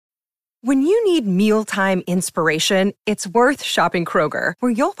When you need mealtime inspiration, it's worth shopping Kroger,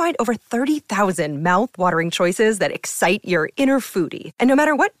 where you'll find over 30,000 mouth-watering choices that excite your inner foodie. And no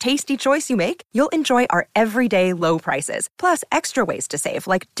matter what tasty choice you make, you'll enjoy our everyday low prices, plus extra ways to save,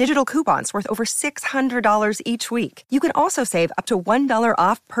 like digital coupons worth over $600 each week. You can also save up to $1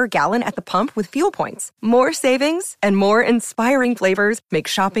 off per gallon at the pump with fuel points. More savings and more inspiring flavors make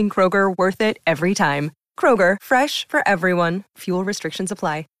shopping Kroger worth it every time. Kroger, fresh for everyone. Fuel restrictions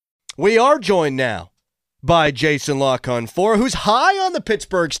apply. We are joined now by Jason Canfora, who's high on the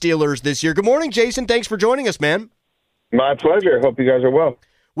Pittsburgh Steelers this year. Good morning, Jason. Thanks for joining us, man. My pleasure. Hope you guys are well.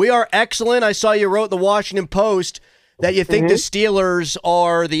 We are excellent. I saw you wrote in the Washington Post that you think the Steelers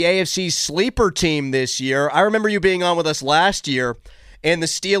are the AFC sleeper team this year. I remember you being on with us last year, and the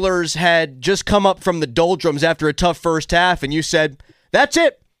Steelers had just come up from the doldrums after a tough first half, and you said, that's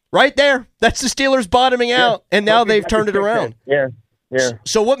it, right there. That's the Steelers bottoming out, and now they've turned it around. Yeah.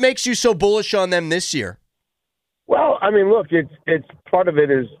 So what makes you so bullish on them this year? Well, I mean, look, it's part of it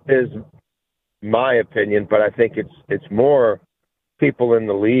is my opinion, but I think it's more people in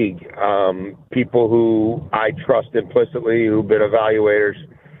the league, people who I trust implicitly, who've been evaluators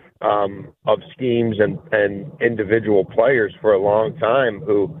of schemes and individual players for a long time,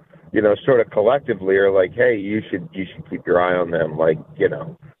 who sort of collectively are like, hey, you should keep your eye on them. Like,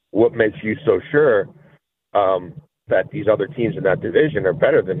 what makes you so sure that these other teams in that division are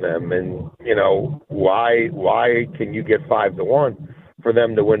better than them? And, why can you get 5-1 for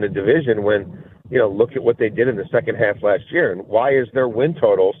them to win the division when, look at what they did in the second half last year? And why is their win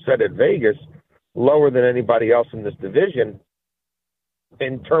total set at Vegas lower than anybody else in this division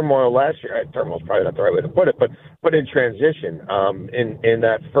in turmoil last year? Turmoil is probably not the right way to put it, but in transition, in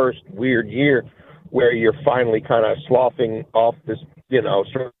that first weird year where you're finally kind of sloughing off this,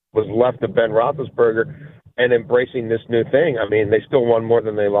 sort of was left of Ben Roethlisberger and embracing this new thing. I mean, they still won more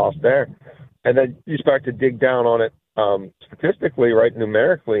than they lost there. And then you start to dig down on it statistically, right,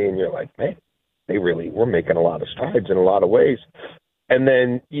 numerically, and you're like, man, they really were making a lot of strides in a lot of ways. And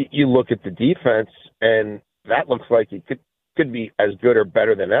then you look at the defense, and that looks like it could be as good or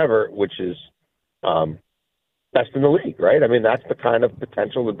better than ever, which is best in the league, right? I mean, that's the kind of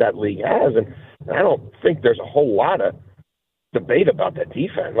potential that league has. And I don't think there's a whole lot of debate about that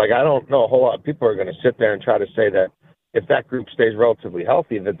defense. Like, I don't know a whole lot of people are going to sit there and try to say that if that group stays relatively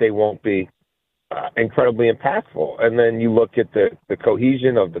healthy, that they won't be incredibly impactful. And then you look at the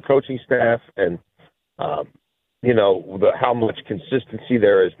cohesion of the coaching staff and, how much consistency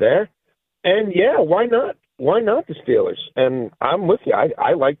there is there. And, yeah, why not? Why not the Steelers? And I'm with you.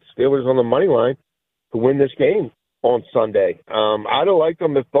 I like the Steelers on the money line to win this game on Sunday. I'd have liked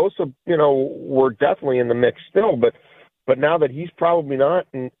them if Bosa, were definitely in the mix still, but now that he's probably not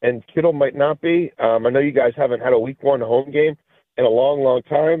and Kittle might not be, I know you guys haven't had a week one home game in a long, long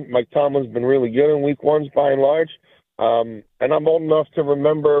time. Mike Tomlin's been really good in week ones by and large. And I'm old enough to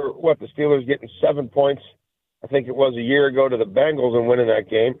remember the Steelers getting 7 points, I think it was a year ago, to the Bengals and winning that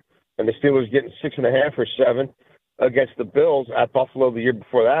game. And the Steelers getting 6.5 or 7 against the Bills at Buffalo the year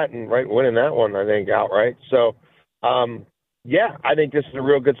before that and winning that one, I think, outright. So, I think this is a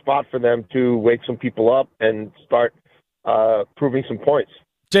real good spot for them to wake some people up and start proving some points.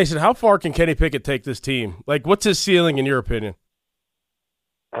 Jason, how far can Kenny Pickett take this team? Like, what's his ceiling in your opinion?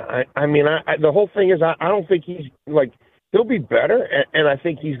 I mean, the whole thing is I don't think he's he'll be better, and I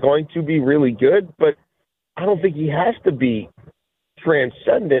think he's going to be really good, but I don't think he has to be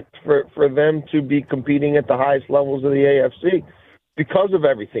transcendent for them to be competing at the highest levels of the AFC because of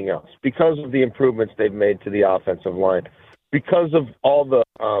everything else, because of the improvements they've made to the offensive line, because of all the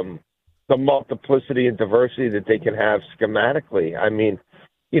multiplicity and diversity that they can have schematically. I mean,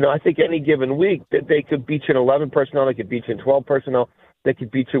 I think any given week that they could beat you in 11 personnel, they could beat you in 12 personnel, they could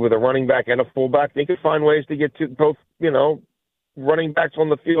beat you with a running back and a fullback. They could find ways to get to both, running backs on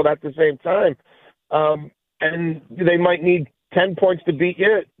the field at the same time. And they might need 10 points to beat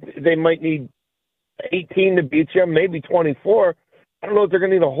you. They might need 18 to beat you, maybe 24. I don't know if they're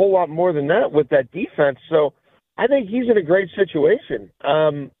going to need a whole lot more than that with that defense. So I think he's in a great situation.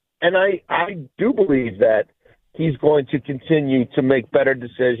 And I do believe that he's going to continue to make better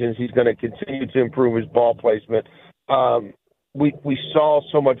decisions. He's going to continue to improve his ball placement. We saw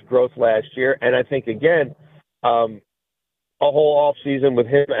so much growth last year, and I think, again, a whole offseason with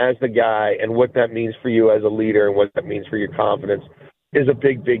him as the guy and what that means for you as a leader and what that means for your confidence is a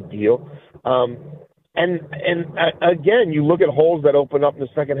big, big deal. And again, you look at holes that opened up in the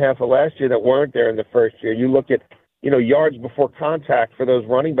second half of last year that weren't there in the first year. You look at, yards before contact for those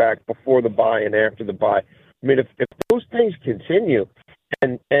running backs before the bye and after the bye. I mean, if those things continue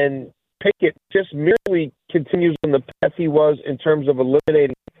and Pickett just merely continues on the path he was in terms of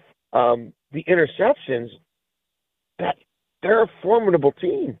eliminating The interceptions, they're a formidable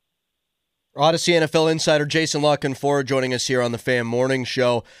team. Odyssey NFL insider Jason Canfora joining us here on the Fan Morning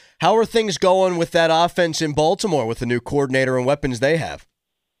Show. How are things going with that offense in Baltimore with the new coordinator and weapons they have?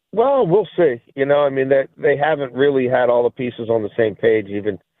 Well, we'll see. They haven't really had all the pieces on the same page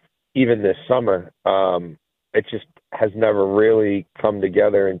even this summer. It just has never really come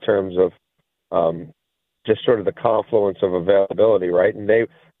together in terms of just sort of the confluence of availability, right? And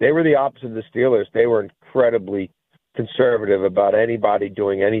they were the opposite of the Steelers. They were incredibly conservative about anybody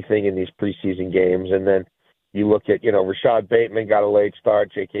doing anything in these preseason games. And then you look at, Rashad Bateman got a late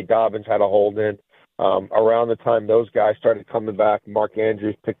start. J.K. Dobbins had a hold in. Around the time those guys started coming back, Mark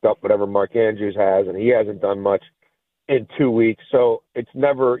Andrews picked up whatever Mark Andrews has, and he hasn't done much in 2 weeks. So it's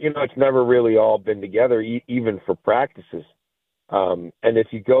never really all been together, even for practices. And if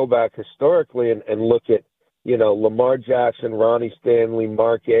you go back historically and look at, Lamar Jackson, Ronnie Stanley,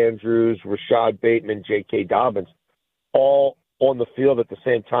 Mark Andrews, Rashad Bateman, J.K. Dobbins, all on the field at the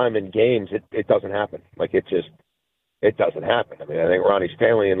same time in games, it doesn't happen. It doesn't happen. I think Ronnie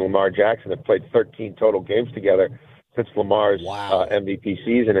Stanley and Lamar Jackson have played 13 total games together since Lamar's MVP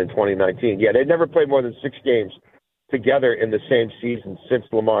season in 2019. Yeah, they've never played more than 6 games together in the same season since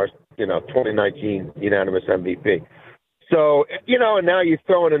Lamar's, 2019 unanimous MVP. So, and now you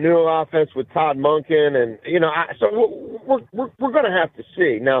throw in a new offense with Todd Monken, and, so we're going to have to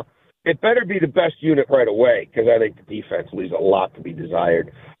see. Now, it better be the best unit right away, because I think the defense leaves a lot to be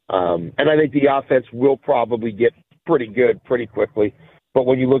desired. And I think the offense will probably get pretty good pretty quickly. But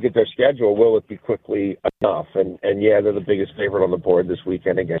when you look at their schedule, will it be quickly enough? And yeah, they're the biggest favorite on the board this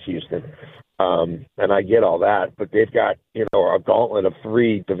weekend against Houston. And I get all that, but they've got, a gauntlet of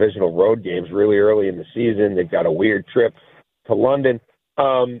 3 divisional road games really early in the season. They've got a weird trip to London.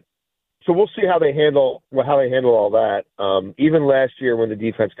 So we'll see how they handle all that. Even last year when the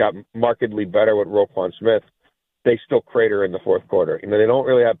defense got markedly better with Roquan Smith, they still crater in the fourth quarter. They don't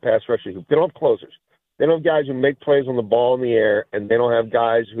really have pass rushers. They don't have closers. They don't have guys who make plays on the ball in the air, and they don't have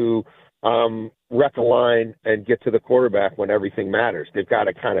guys who wreck a line and get to the quarterback when everything matters. They've got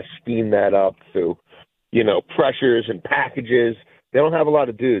to kind of steam that up through, pressures and packages. They don't have a lot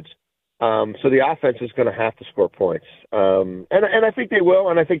of dudes. So the offense is going to have to score points. And I think they will,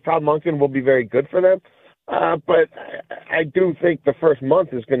 and I think Todd Monken will be very good for them. But I do think the first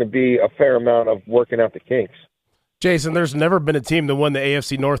month is going to be a fair amount of working out the kinks. Jason, there's never been a team that won the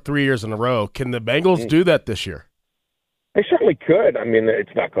AFC North 3 years in a row. Can the Bengals do that this year? They certainly could.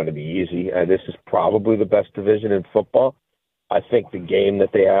 It's not going to be easy. This is probably the best division in football. I think the game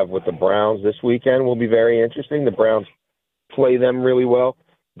that they have with the Browns this weekend will be very interesting. The Browns play them really well.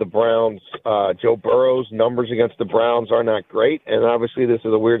 The Browns, Joe Burrow's numbers against the Browns are not great. And obviously this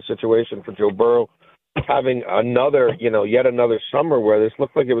is a weird situation for Joe Burrow having yet another summer where this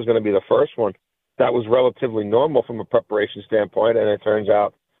looked like it was going to be the first one that was relatively normal from a preparation standpoint, and it turns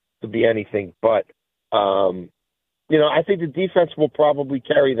out to be anything but. I think the defense will probably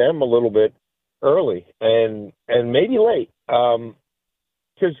carry them a little bit early and maybe late,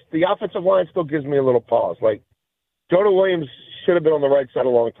 because the offensive line still gives me a little pause. Jonah Williams should have been on the right side a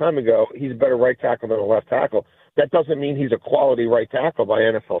long time ago. He's a better right tackle than a left tackle. That doesn't mean he's a quality right tackle by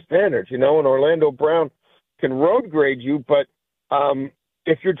NFL standards. And Orlando Brown can road grade you, but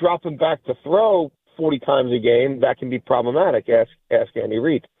if you're dropping back to throw 40 times a game, that can be problematic. Ask Andy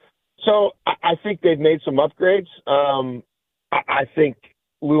Reid. So I think they've made some upgrades. I think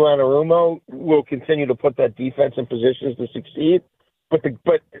Lou Anarumo will continue to put that defense in positions to succeed. But the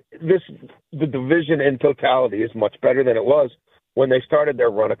division in totality is much better than it was when they started their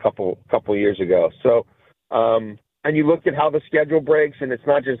run a couple years ago. So, and you look at how the schedule breaks, and it's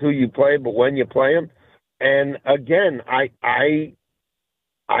not just who you play, but when you play them. And again, I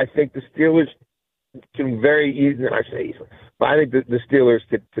think the Steelers can very easily, I say easily, but I think the Steelers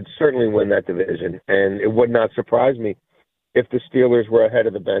could certainly win that division, and it would not surprise me if the Steelers were ahead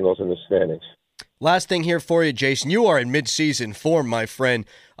of the Bengals in the standings. Last thing here for you, Jason. You are in mid-season form, my friend.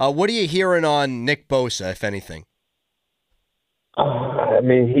 What are you hearing on Nick Bosa, if anything?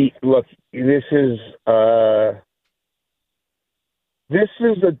 This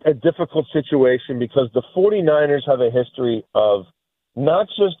is a difficult situation because the 49ers have a history of not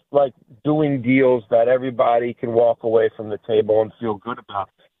just doing deals that everybody can walk away from the table and feel good about.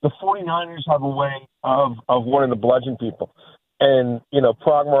 The 49ers have a way of wanting to bludgeon people. And,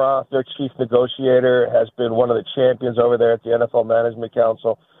 Progmoroth, their chief negotiator, has been one of the champions over there at the NFL Management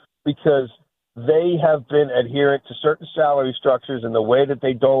Council because they have been adherent to certain salary structures and the way that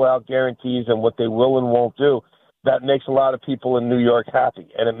they dole out guarantees and what they will and won't do. That makes a lot of people in New York happy,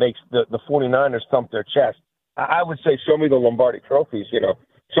 and it makes the 49ers thump their chest. I would say, show me the Lombardi trophies,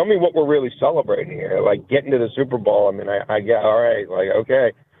 show me what we're really celebrating here. Like, getting to the Super Bowl, I mean, I get, all right, like,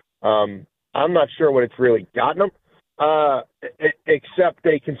 okay. I'm not sure what it's really gotten them, except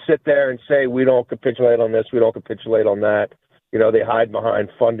they can sit there and say, we don't capitulate on this, we don't capitulate on that. You know, they hide behind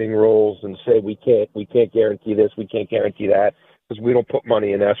funding rules and say we can't guarantee this, we can't guarantee that, because we don't put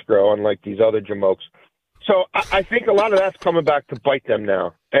money in escrow, unlike these other jamokes. So I think a lot of that's coming back to bite them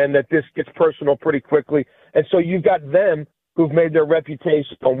now, and that this gets personal pretty quickly. And so you've got them who've made their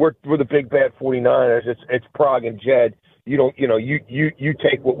reputation on we're the big bad 49ers. It's Prague and Jed. You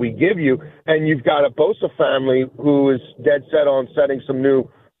take what we give you, and you've got a Bosa family who is dead set on setting some new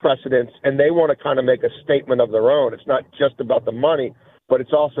precedents, and they want to kind of make a statement of their own. It's not just about the money, but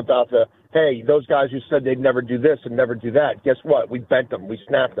it's also about hey, those guys who said they'd never do this and never do that, guess what? We bent them. We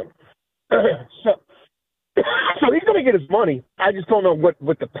snapped them. So he's going to get his money. I just don't know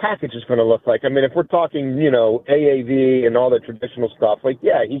what the package is going to look like. I mean, if we're talking, AAV and all the traditional stuff, like,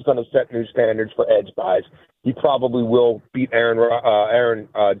 yeah, he's going to set new standards for edge buys. He probably will beat Aaron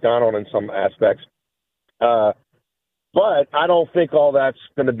Donald in some aspects. But I don't think all that's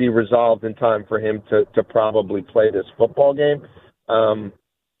going to be resolved in time for him to probably play this football game. And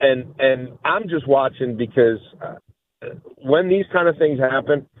I'm just watching because when these kind of things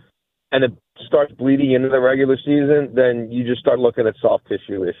happen and it starts bleeding into the regular season, then you just start looking at soft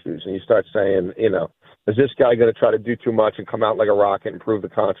tissue issues, and you start saying, is this guy going to try to do too much and come out like a rocket and prove the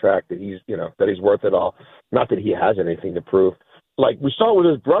contract that he's worth it all? Not that he has anything to prove. Like we saw with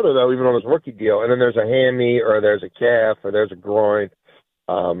his brother, though, even on his rookie deal, and then there's a hammy or there's a calf or there's a groin.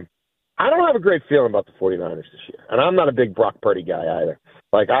 I don't have a great feeling about the 49ers this year, and I'm not a big Brock Purdy guy either.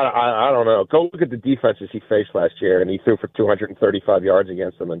 Like, I don't know. Go look at the defenses he faced last year, and he threw for 235 yards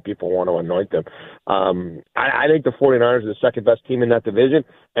against them, and people want to anoint them. I think the 49ers are the second-best team in that division,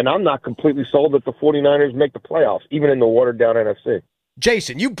 and I'm not completely sold that the 49ers make the playoffs, even in the watered-down NFC.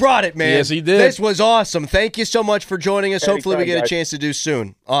 Jason, you brought it, man. Yes, he did. This was awesome. Thank you so much for joining us. Anytime, Hopefully we get guys. a chance to do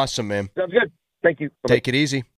soon. Awesome, man. Sounds good. Thank you. Take it easy.